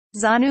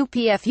Zanu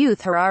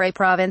PF Harare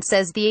Province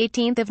says the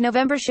 18th of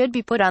November should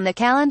be put on the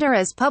calendar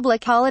as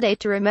public holiday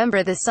to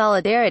remember the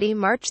solidarity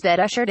march that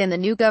ushered in the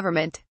new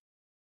government.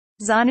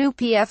 Zanu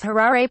PF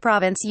Harare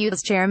Province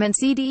Youth's chairman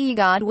Cde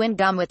Godwin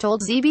Gomwe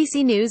told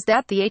ZBC News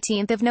that the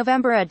 18th of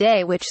November, a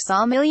day which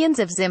saw millions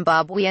of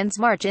Zimbabweans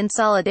march in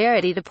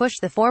solidarity to push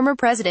the former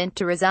president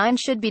to resign,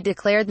 should be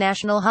declared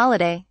national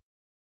holiday.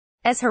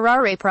 As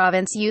Harare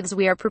Province youths,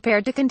 we are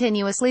prepared to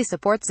continuously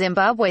support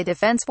Zimbabwe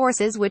Defence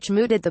Forces, which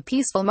mooted the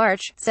peaceful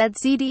march, said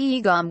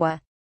Cde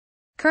Gomwe.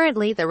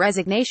 Currently, the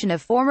resignation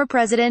of former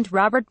President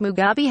Robert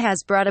Mugabe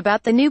has brought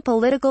about the new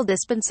political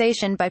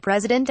dispensation by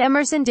President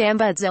Emmerson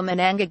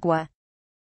Mnangagwa.